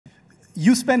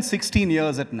You spent 16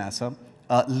 years at NASA,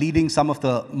 leading some of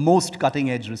the most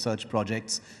cutting-edge research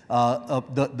projects.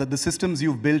 The systems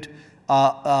you've built,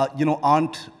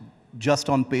 aren't just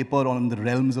on paper or in the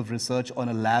realms of research on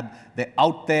a lab. They're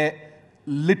out there,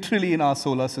 literally in our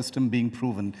solar system, being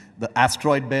proven. The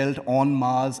asteroid belt, on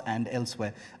Mars, and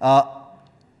elsewhere.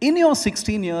 In your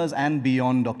 16 years and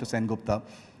beyond, Dr. Sengupta,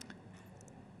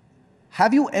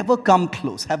 have you ever come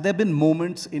close? Have there been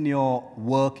moments in your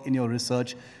work, in your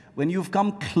research, when you've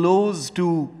come close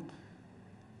to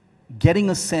getting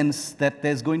a sense that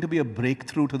there's going to be a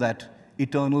breakthrough to that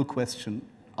eternal question,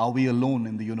 are we alone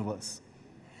in the universe?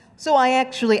 So I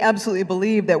actually absolutely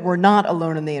believe that we're not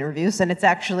alone in the universe, and it's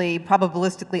actually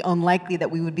probabilistically unlikely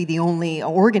that we would be the only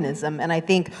organism. And I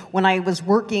think when I was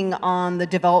working on the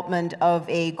development of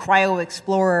a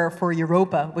cryo-explorer for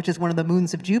Europa, which is one of the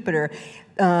moons of Jupiter,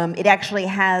 it actually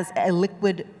has a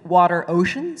liquid water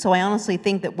ocean. So I honestly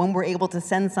think that when we're able to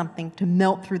send something to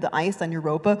melt through the ice on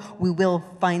Europa, we will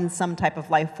find some type of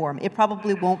life form. It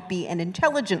probably won't be an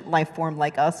intelligent life form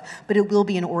like us, but it will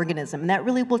be an organism. And that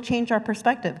really will change our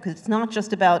perspective, because it's not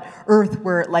just about Earth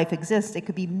where life exists. It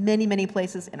could be many, many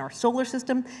places in our solar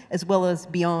system, as well as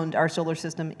beyond our solar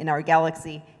system in our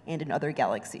galaxy and in other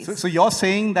galaxies. So you're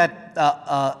saying that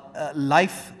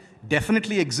life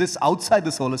definitely exists outside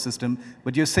the solar system,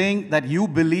 but you're saying that you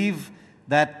believe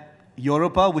that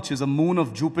Europa, which is a moon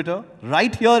of Jupiter,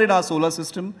 right here in our solar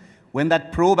system, when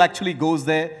that probe actually goes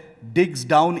there, digs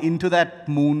down into that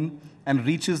moon and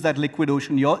reaches that liquid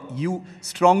ocean, you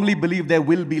strongly believe there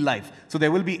will be life. So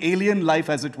there will be alien life,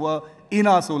 as it were, in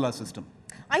our solar system.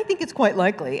 I think it's quite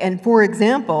likely. And for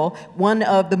example, one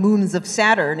of the moons of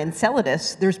Saturn,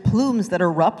 Enceladus, there's plumes that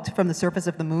erupt from the surface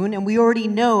of the moon, and we already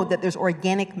know that there's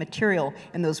organic material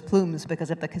in those plumes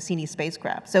because of the Cassini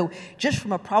spacecraft. So just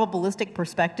from a probabilistic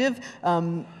perspective,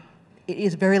 it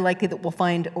is very likely that we'll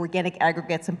find organic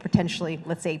aggregates and potentially,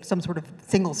 let's say, some sort of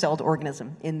single-celled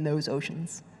organism in those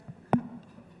oceans.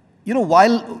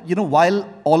 While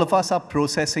all of us are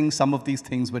processing some of these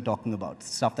things we're talking about,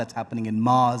 stuff that's happening in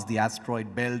Mars, the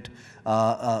asteroid belt,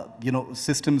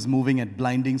 systems moving at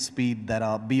blinding speed that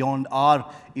are beyond our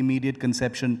immediate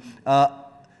conception,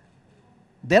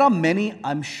 there are many,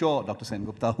 I'm sure, Dr.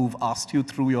 Sengupta, who've asked you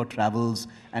through your travels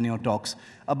and your talks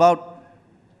about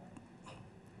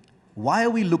why are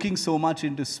we looking so much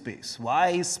into space?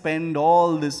 Why spend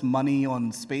all this money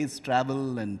on space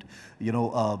travel and,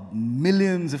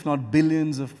 millions, if not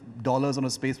billions of dollars on a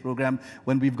space program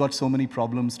when we've got so many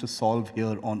problems to solve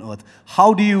here on Earth?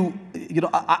 How do you,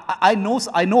 I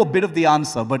know a bit of the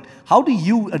answer, but how do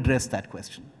you address that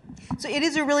question? So it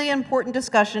is a really important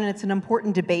discussion, and it's an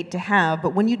important debate to have,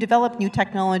 but when you develop new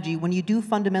technology, when you do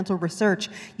fundamental research,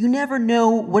 you never know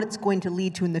what it's going to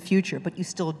lead to in the future, but you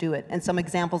still do it. And some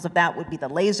examples of that would be the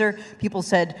laser. People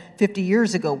said 50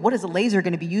 years ago, what is a laser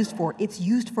going to be used for? It's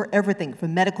used for everything,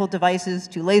 from medical devices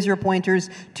to laser pointers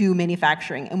to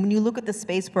manufacturing. And when you look at the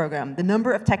space program, the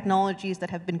number of technologies that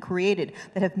have been created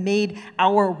that have made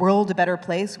our world a better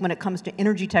place when it comes to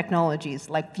energy technologies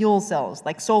like fuel cells,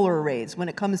 like solar arrays, when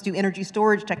it comes to energy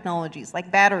storage technologies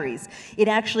like batteries. It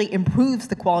actually improves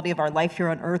the quality of our life here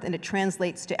on Earth, and it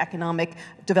translates to economic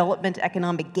development,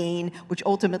 economic gain, which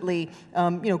ultimately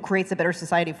creates a better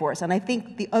society for us. And I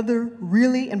think the other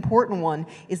really important one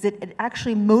is that it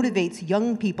actually motivates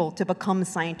young people to become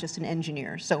scientists and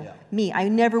engineers. So me, I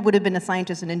never would have been a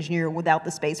scientist and engineer without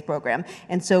the space program.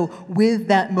 And so with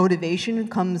that motivation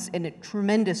comes a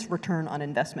tremendous return on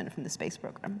investment from the space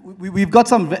program. We've got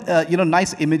some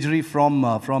nice imagery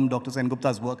from Dr.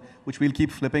 Sengupta's work, which we'll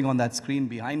keep flipping on that screen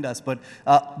behind us. But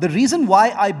the reason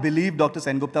why I believe Dr.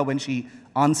 Sengupta when she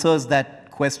answers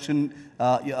that question,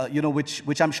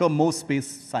 which I'm sure most space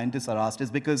scientists are asked,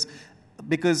 is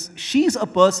because she's a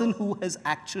person who has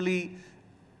actually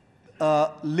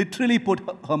literally put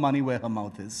her money where her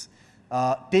mouth is,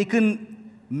 taken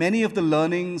many of the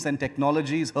learnings and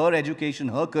technologies, her education,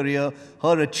 her career,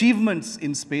 her achievements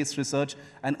in space research,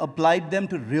 and applied them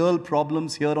to real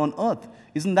problems here on Earth.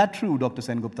 Isn't that true, Dr.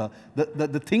 Sengupta?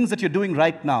 The things that you're doing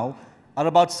right now are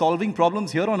about solving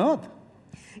problems here on Earth.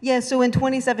 Yeah, so in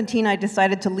 2017, I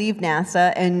decided to leave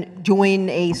NASA and join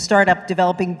a startup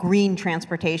developing green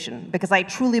transportation, because I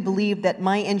truly believe that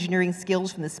my engineering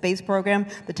skills from the space program,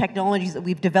 the technologies that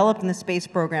we've developed in the space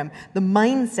program, the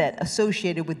mindset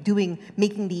associated with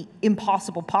making the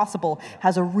impossible possible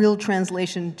has a real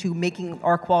translation to making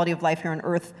our quality of life here on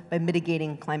Earth by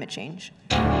mitigating climate change.